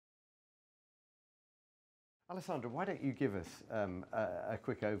Alessandra, why don't you give us a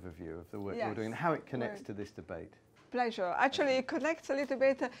quick overview of the work Yes. you're doing and how it connects to this debate? Pleasure. Actually, it connects a little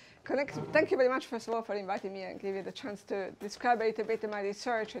bit. Thank you very much, first of all, for inviting me and giving me the chance to describe a little bit my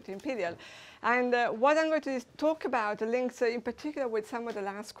research at Imperial. And what I'm going to talk about links in particular with some of the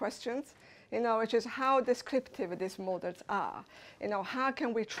last questions, which is how descriptive these models are. How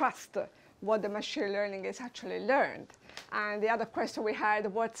can we trust what the machine learning is actually learned? And the other question we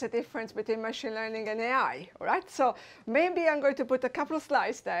had, what's the difference between machine learning and AI, all right? So maybe I'm going to put a couple of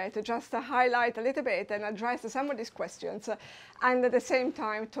slides there to just highlight a little bit and address some of these questions, and at the same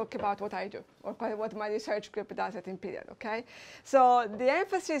time talk about what I do, or what my research group does at Imperial, okay? So the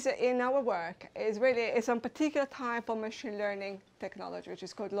emphasis in our work is really on a particular type of machine learning technology, which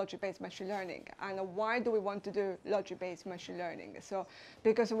is called logic-based machine learning. And why do we want to do logic-based machine learning? So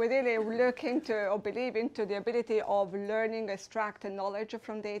because we really look into or believe into the ability of learning, extract knowledge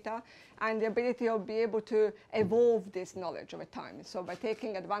from data, and the ability of be able to evolve this knowledge over time. So by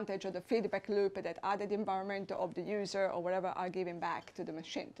taking advantage of the feedback loop that either the environment of the user or whatever are giving back to the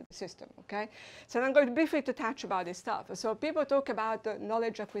machine, to the system, okay? So I'm going to briefly to touch about this stuff. So people talk about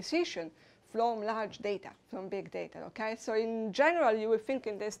knowledge acquisition from large data, from big data, okay? So in general, you will think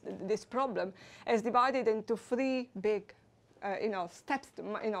in this problem is divided into three big steps,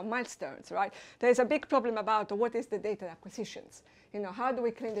 milestones, right? There's a big problem about what is the data acquisitions. How do we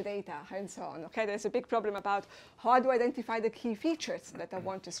clean the data and so on, okay? There's a big problem about how do I identify the key features that I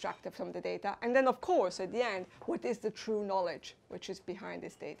want to extract from the data. And then, of course, at the end, what is the true knowledge which is behind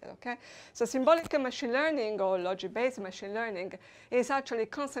this data, okay? So symbolic machine learning or logic-based machine learning is actually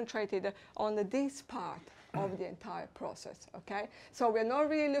concentrated on this part of the entire process, okay? So we're not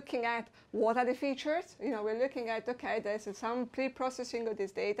really looking at what are the features, we're looking at, okay, there's some pre-processing of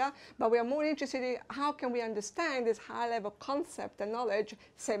this data, but we are more interested in how can we understand this high-level concept and knowledge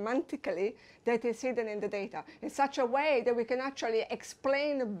semantically that is hidden in the data in such a way that we can actually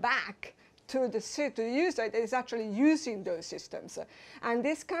explain back to the user that is actually using those systems. And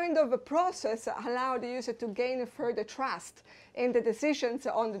this kind of a process allows the user to gain further trust in the decisions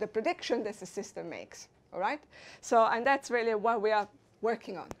on the prediction that the system makes. All right? So, and that's really what we are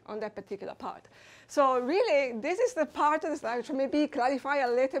working on that particular part. So really, this is the part of the slide which maybe clarify a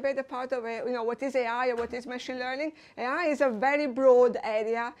little bit the part of what is AI or what is machine learning. AI is a very broad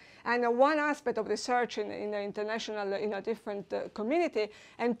area, and one aspect of research in the international, different community,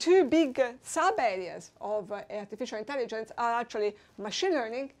 and two big sub-areas of artificial intelligence are actually machine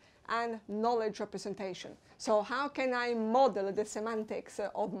learning and knowledge representation. So how can I model the semantics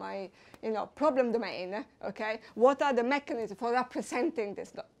of my problem domain, okay? What are the mechanisms for representing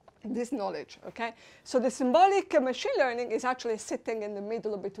this knowledge, okay? So the symbolic machine learning is actually sitting in the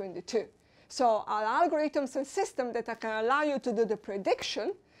middle between the two. So our algorithms and systems that can allow you to do the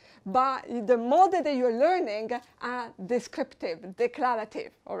prediction, but the model that you're learning are descriptive,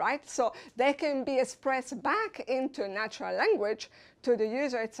 declarative, all right? So they can be expressed back into natural language to the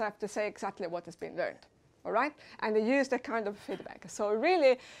user itself to say exactly what has been learned, all right? And they use that kind of feedback. So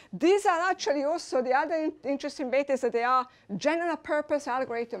really, these are actually also the other interesting bit is that they are general purpose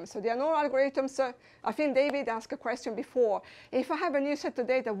algorithms. So they are no algorithms. I think David asked a question before. If I have a new set of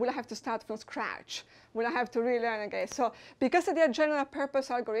data, will I have to start from scratch? Will I have to relearn again? So because they are general purpose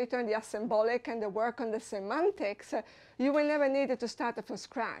algorithms, they are symbolic and they work on the semantics, you will never need to start from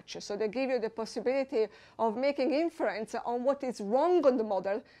scratch. So they give you the possibility of making inference on what is wrong on the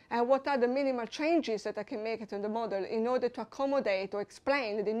model and what are the minimal changes that I can make to the model in order to accommodate or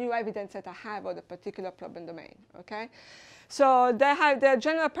explain the new evidence that I have of the particular problem domain, okay? So they have their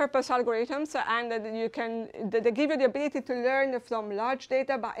general purpose algorithms, and they give you the ability to learn from large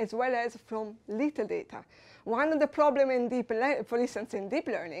data, but as well as from little data. One of the problems for instance, in deep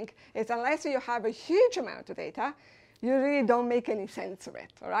learning is unless you have a huge amount of data, you really don't make any sense of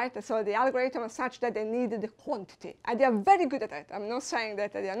it, all right? So the algorithm is such that they need the quantity, and they are very good at it. I'm not saying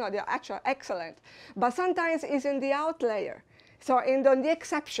that they are not, they are actually excellent, but sometimes it's in the outlier. So in the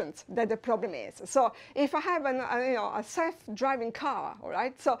exceptions that the problem is. So if I have a self-driving car, all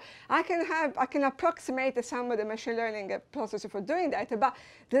right, so I can approximate some of the machine learning process for doing that, but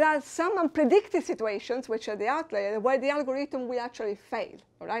there are some unpredicted situations, which are the outlier, where the algorithm will actually fail,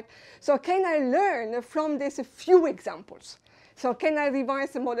 all right? So can I learn from these few examples? So can I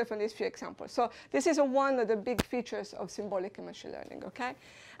revise the model from these few examples? So this is one of the big features of symbolic machine learning, okay?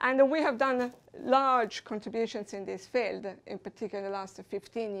 And we have done large contributions in this field, in particular in the last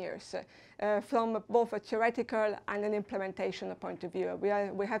 15 years, from both a theoretical and an implementation point of view.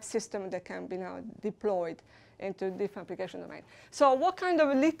 We have systems that can be now deployed into different application domains. So what kind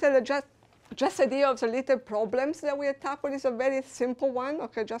of little, just just idea of the little problems that we tackle is a very simple one,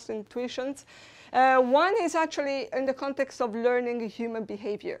 okay, just intuitions. One is actually in the context of learning human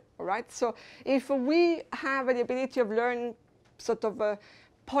behavior, all right? So if we have the ability of learning sort of a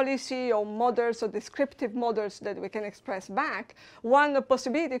policy or models or descriptive models that we can express back, one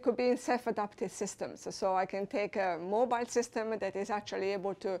possibility could be in self-adaptive systems. So I can take a mobile system that is actually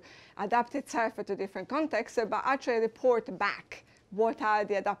able to adapt itself to different contexts, but actually report back what are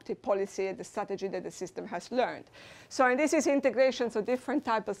the adaptive policy and the strategy that the system has learned. So and this is integrations of different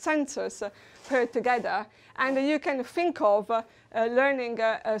types of sensors paired together. And you can think of learning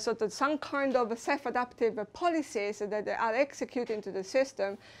sort of some kind of self-adaptive policies that are executed into the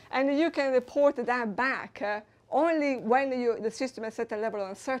system. And you can report that back only when the system has set a level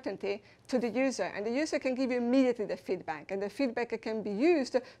of uncertainty to the user. And the user can give you immediately the feedback. And the feedback can be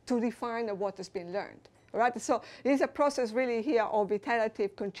used to refine what has been learned. All right, so it is a process really here of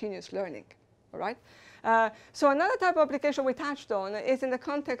iterative continuous learning. All right, so another type of application we touched on is in the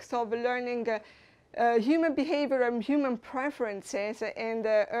context of learning human behavior and human preferences in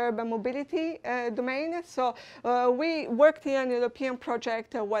the urban mobility domain. So we worked here in a European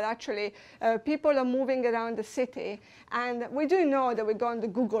project where actually people are moving around the city, and we do know that we go on the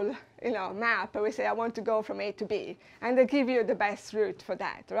Google map and we say I want to go from A to B, and they give you the best route for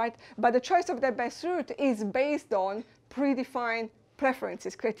that, right? But the choice of the best route is based on predefined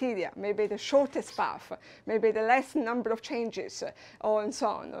preferences, criteria, maybe the shortest path, maybe the less number of changes, and so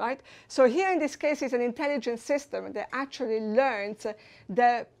on, right? So here in this case is an intelligent system that actually learns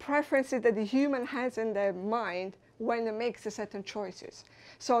the preferences that the human has in their mind when it makes certain choices.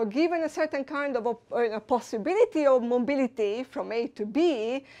 So given a certain kind of a possibility of mobility from A to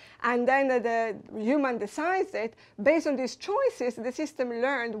B, and then the human decides it, based on these choices, the system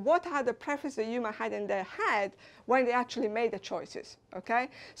learned what are the preferences the human had in their head when they actually made the choices, okay?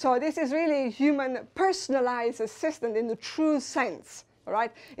 So this is really human personalized assistant in the true sense. All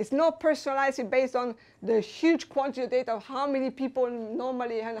right? It's not personalized based on the huge quantity of data of how many people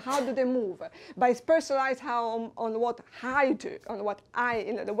normally and how do they move, but it's personalized on what I do, on what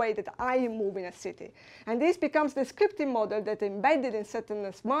the way that I move in a city. And this becomes the scripting model that embedded in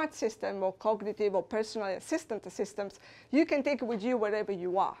certain smart system or cognitive or personal assistant systems you can take with you wherever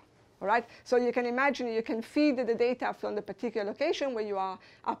you are. All right? So you can imagine you can feed the data from the particular location where you are,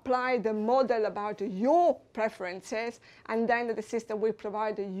 apply the model about your preferences, and then the system will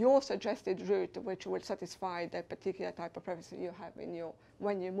provide your suggested route, which will satisfy the particular type of preference you have in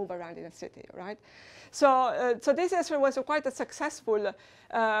when you move around in a city, right? So, so this was quite a successful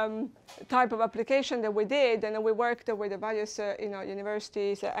type of application that we did, and we worked with the various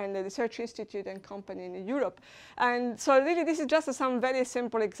universities and the research institute and company in Europe. And so really this is just some very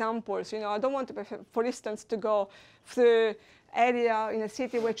simple examples. I don't want to, for instance, to go through area in a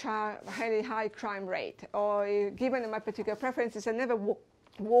city which are very high crime rate, or given my particular preferences, I never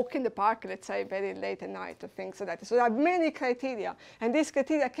walk in the park, let's say, very late at night or things like that. So there are many criteria, and these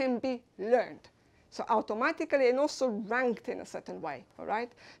criteria can be learned. So automatically and also ranked in a certain way, all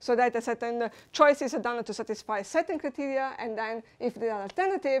right? So that a certain choices are done to satisfy certain criteria, and then if there are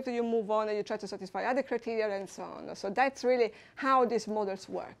alternatives, you move on and you try to satisfy other criteria and so on. So that's really how these models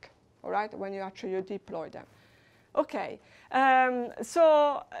work, all right, when you actually deploy them. Okay, the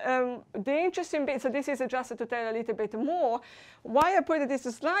interesting bit, so this is just to tell a little bit more, why I put this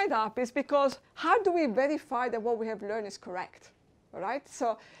slide up is because how do we verify that what we have learned is correct? All right,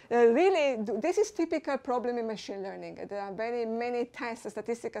 so really, this is typical problem in machine learning. There are very many tests,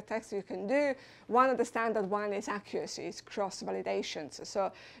 statistical tests you can do. One of the standard one is accuracy, it's cross-validations.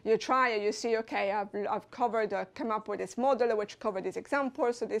 So you try and you see, okay, I've covered, come up with this model which covered these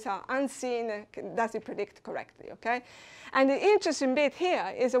examples, so these are unseen, does it predict correctly, okay? And the interesting bit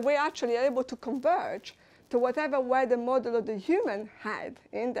here is that we're actually able to converge to whatever were the model of the human had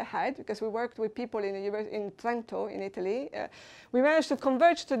in the head, because we worked with people in Trento, in Italy. We managed to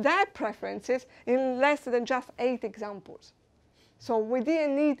converge to their preferences in less than just 8 examples. So we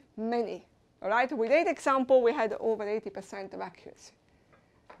didn't need many, all right? With 8 examples, we had over 80% of accuracy,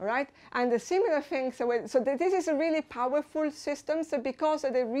 all right? And the similar things, so this is a really powerful system, so because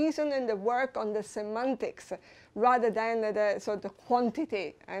of the reason and the work on the semantics, rather than the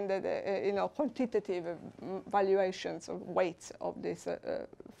quantity and the quantitative valuations of weights of these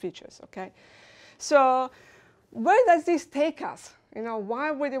features, okay? So where does this take us?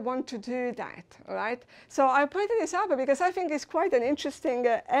 Why would you want to do that, all right? So I put this up because I think it's quite an interesting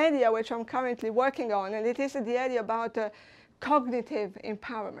area which I'm currently working on, and it is the area about cognitive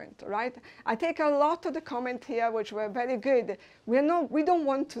empowerment, right? I take a lot of the comment here, which were very good. We don't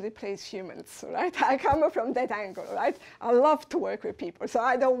want to replace humans, right? I come from that angle, right? I love to work with people, so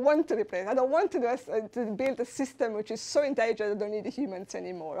I don't want to replace. I don't want to build a system which is so intelligent that I don't need humans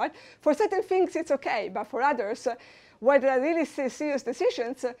anymore, right? For certain things, it's okay, but for others, where there are really serious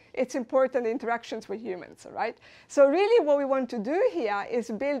decisions, it's important interactions with humans, right? So really what we want to do here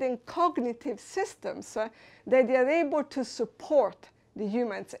is building cognitive systems that they are able to support the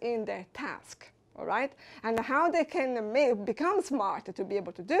humans in their task, all right? And how they can become smart to be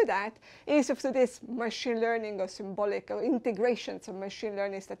able to do that is through this machine learning or symbolic or integrations of machine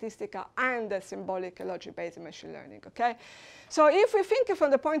learning, statistical, and symbolic logic-based machine learning, okay? So if we think from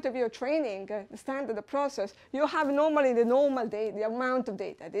the point of view of training, the standard process, you have normally the normal data, the amount of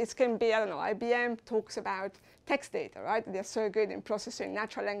data. This can be, I don't know, IBM talks about text data, right? They're so good in processing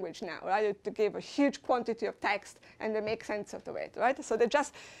natural language now, right? To give a huge quantity of text and they make sense of it, right? So they're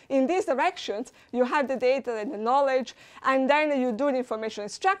just, in these directions, you have the data and the knowledge, and then you do the information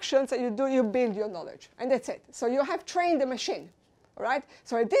instructions, and you build your knowledge, and that's it. So you have trained the machine. Right?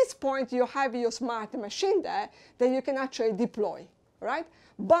 So at this point, you have your smart machine there that you can actually deploy, right?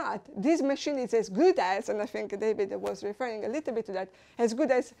 But this machine is as good as, and I think David was referring a little bit to that, as good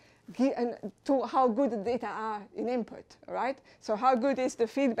as to how good the data are in input, right? So how good is the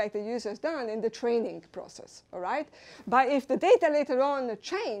feedback the user's done in the training process, all right? But if the data later on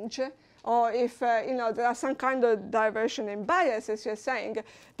change, or if there are some kind of diversion in bias, as you're saying,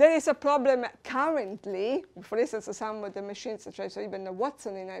 there is a problem currently, for instance, some of the machines, such as even the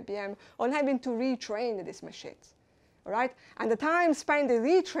Watson in IBM, on having to retrain these machines, all right? And the time spent in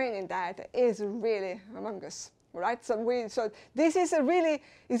retraining that is really humongous, right? So this is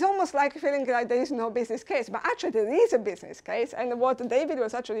it's almost like feeling like there is no business case, but actually there is a business case, and what David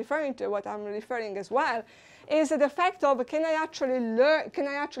was actually referring to, what I'm referring as well, is the fact of can I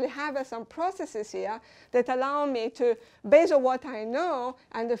actually have some processes here that allow me to, based on what I know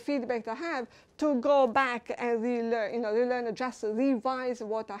and the feedback I have, to go back and relearn, just revise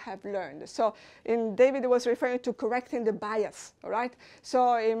what I have learned. So David was referring to correcting the bias, all right?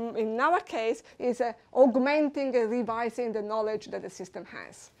 So in our case, it's augmenting and revising the knowledge that the system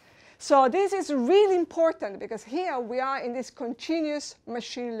has. So this is really important because here we are in this continuous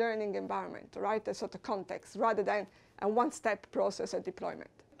machine learning environment, right? A sort of context rather than a one-step process of deployment.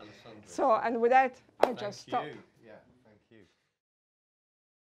 Alessandra. So, and with that, I just stop. Thank you.